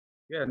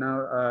Yeah,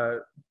 no,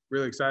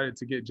 really excited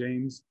to get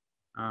James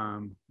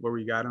where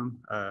we got him.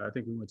 I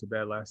think we went to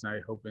bed last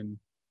night hoping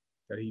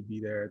that he'd be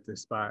there at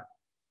this spot.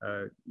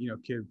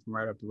 Kid from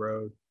right up the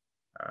road.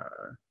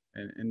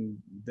 And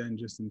then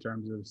just in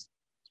terms of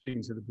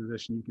speaking to the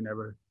position, you can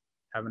never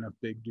have enough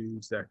big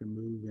dudes that can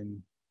move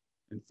and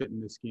fit in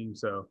the scheme.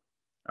 So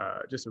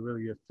just a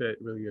really good fit,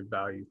 really good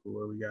value for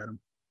where we got him.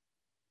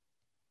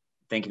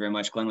 Thank you very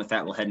much, Glenn. With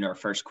that, we'll head into our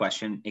first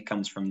question. It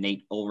comes from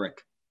Nate Ulrich.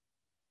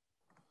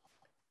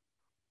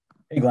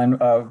 Hey, Glenn,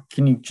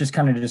 can you just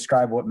kind of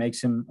describe what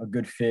makes him a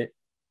good fit?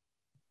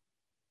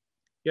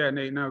 Yeah,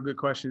 Nate, no, good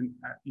question.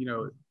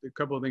 A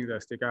couple of things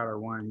that stick out are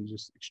one, he's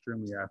just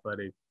extremely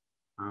athletic.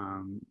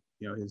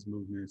 His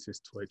movements, his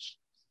twitch,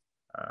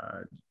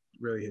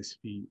 really his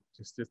feet,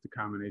 just the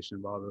combination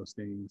of all those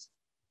things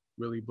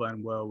really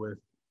blend well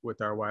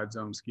with our wide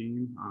zone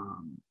scheme.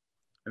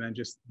 And then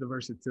just the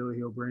versatility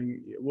he'll bring.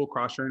 We'll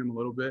cross-train him a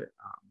little bit,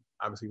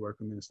 obviously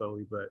work him in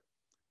slowly, but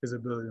his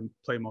ability to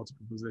play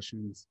multiple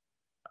positions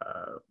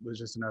was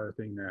just another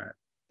thing that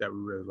we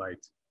really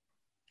liked.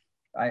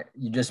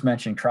 You just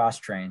mentioned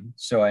cross-train,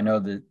 so I know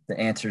that the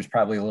answer is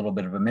probably a little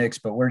bit of a mix,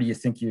 but where do you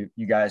think you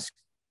guys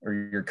or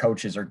your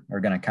coaches are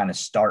going to kind of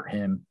start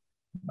him,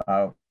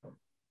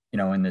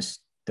 in this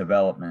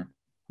development?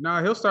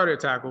 No, he'll start at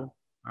tackle.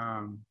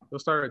 He'll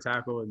start at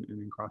tackle and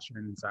then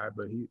cross-train inside,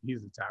 but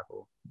he's a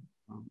tackle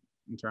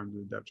in terms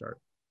of the depth chart.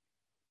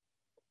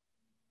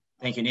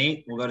 Thank you,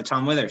 Nate. We'll go to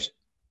Tom Withers.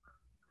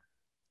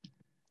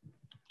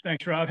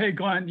 Thanks, Rob. Hey,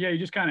 Glenn. Yeah, you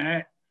just kind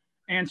of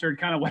answered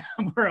kind of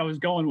where I was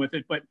going with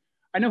it, but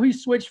I know he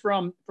switched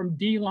from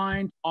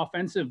D-line to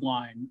offensive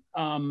line.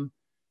 Can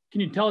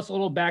you tell us a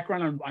little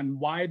background on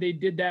why they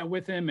did that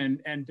with him?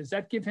 And does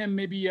that give him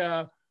maybe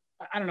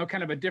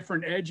kind of a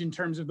different edge in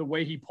terms of the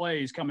way he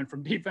plays coming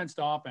from defense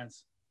to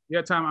offense?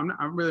 Yeah, Tom,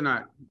 I'm really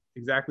not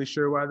exactly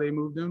sure why they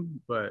moved him,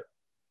 but,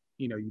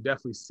 you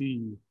definitely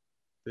see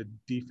the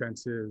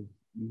defensive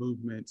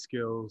movement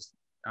skills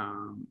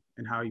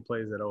and how he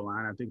plays at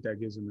O-line. I think that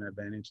gives him an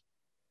advantage.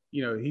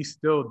 He's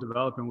still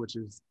developing, which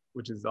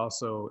is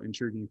also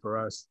intriguing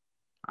for us.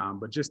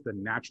 But just the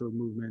natural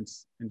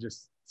movements and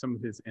just some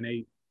of his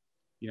innate,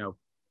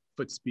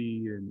 foot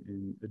speed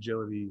and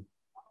agility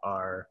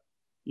are,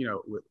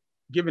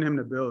 giving him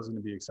the bill is going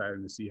to be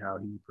exciting to see how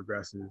he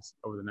progresses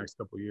over the next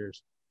couple of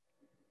years.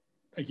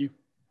 Thank you.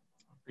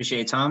 Appreciate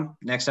it, Tom.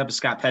 Next up is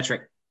Scott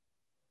Petrick.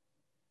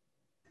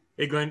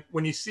 Hey, Glenn,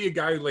 when you see a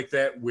guy like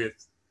that with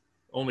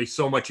only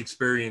so much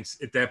experience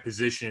at that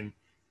position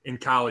in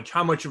college,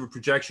 how much of a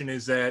projection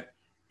is that?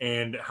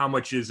 And how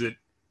much is it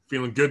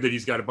feeling good that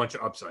he's got a bunch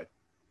of upside?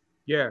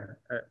 Yeah,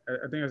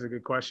 I think that's a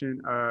good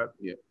question.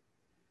 Yeah.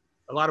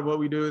 A lot of what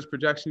we do is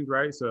projections,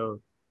 right? So,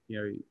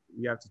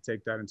 you have to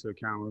take that into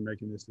account when we're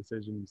making these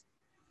decisions.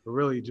 But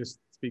really just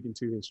speaking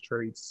to his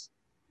traits,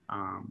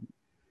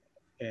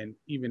 and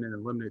even in the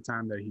limited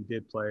time that he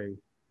did play,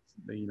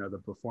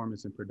 the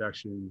performance and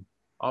production,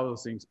 all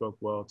those things spoke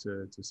well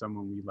to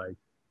someone we like,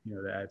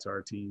 to add to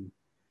our team.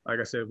 Like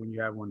I said, when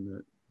you have one of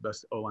the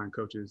best O-line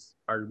coaches,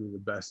 arguably the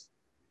best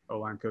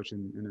O-line coach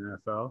in the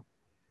NFL,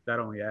 that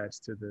only adds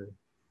to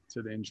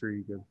the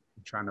intrigue of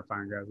trying to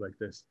find guys like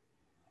this.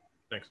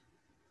 Thanks.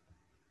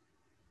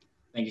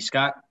 Thank you,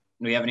 Scott.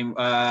 Do we have any?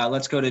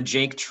 Let's go to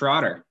Jake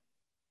Trotter.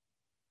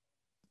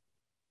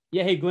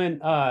 Yeah. Hey, Glenn.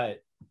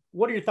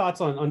 What are your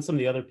thoughts on some of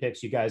the other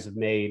picks you guys have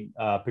made,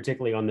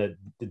 particularly on the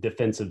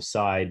defensive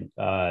side,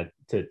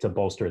 to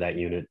bolster that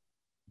unit?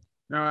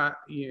 No,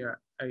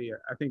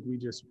 I think we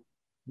just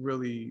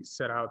really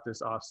set out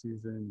this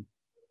offseason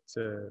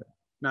to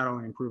not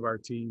only improve our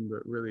team,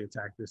 but really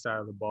attack this side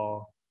of the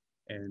ball.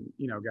 And,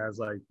 guys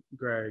like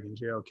Greg and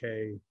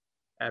JLK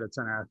add a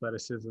ton of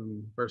athleticism,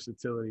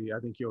 versatility. I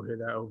think you'll hear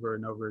that over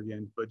and over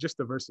again. But just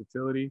the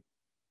versatility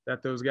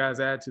that those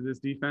guys add to this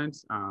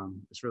defense,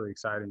 it's really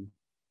exciting.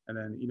 And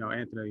then,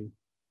 Anthony,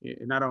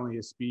 not only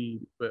his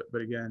speed, but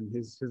again,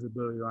 his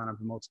ability to line up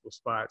in multiple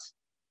spots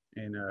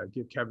and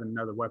give Kevin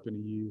another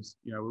weapon to use.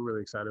 We're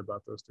really excited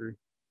about those three.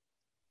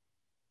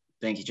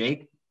 Thank you,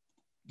 Jake.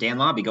 Dan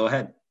Lobby, go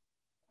ahead.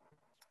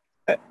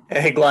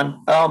 Hey,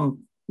 Glenn.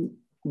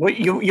 What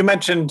you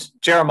mentioned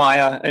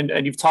Jeremiah,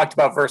 and you've talked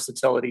about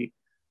versatility.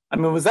 I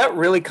mean, was that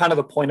really kind of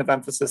the point of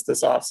emphasis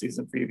this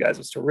offseason for you guys,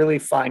 was to really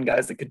find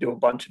guys that could do a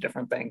bunch of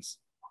different things?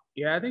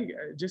 Yeah, I think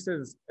just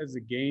as the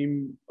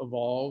game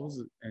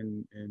evolves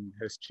and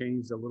has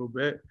changed a little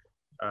bit,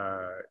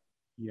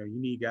 you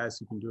need guys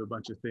who can do a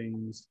bunch of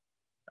things,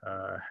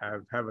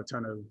 have a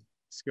ton of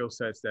skill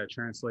sets that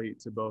translate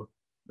to both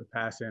the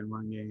pass and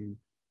run game.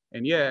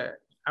 And yeah,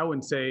 I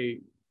wouldn't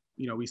say,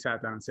 we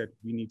sat down and said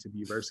we need to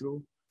be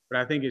versatile, but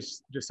I think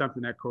it's just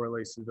something that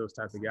correlates to those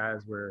types of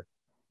guys where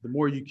the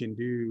more you can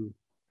do,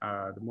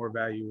 the more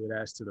value it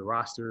adds to the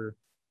roster,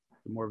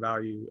 the more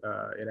value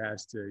it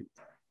adds to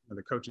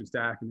the coaching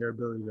staff and their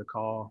ability to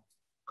call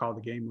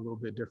the game a little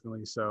bit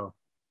differently. So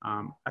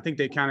I think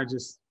they kind of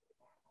just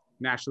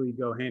naturally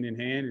go hand in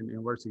hand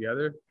and work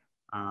together.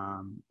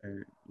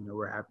 And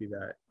we're happy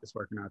that it's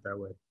working out that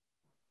way.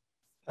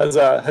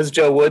 Has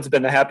Joe Woods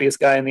been the happiest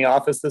guy in the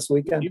office this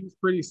weekend? He was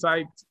pretty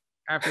psyched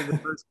after the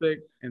first pick,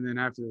 and then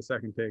after the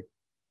second pick,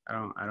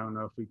 I don't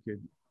know if we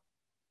could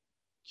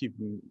keep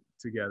them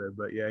together,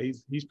 but yeah,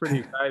 he's pretty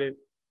excited.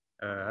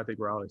 I think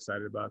we're all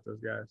excited about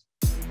those guys.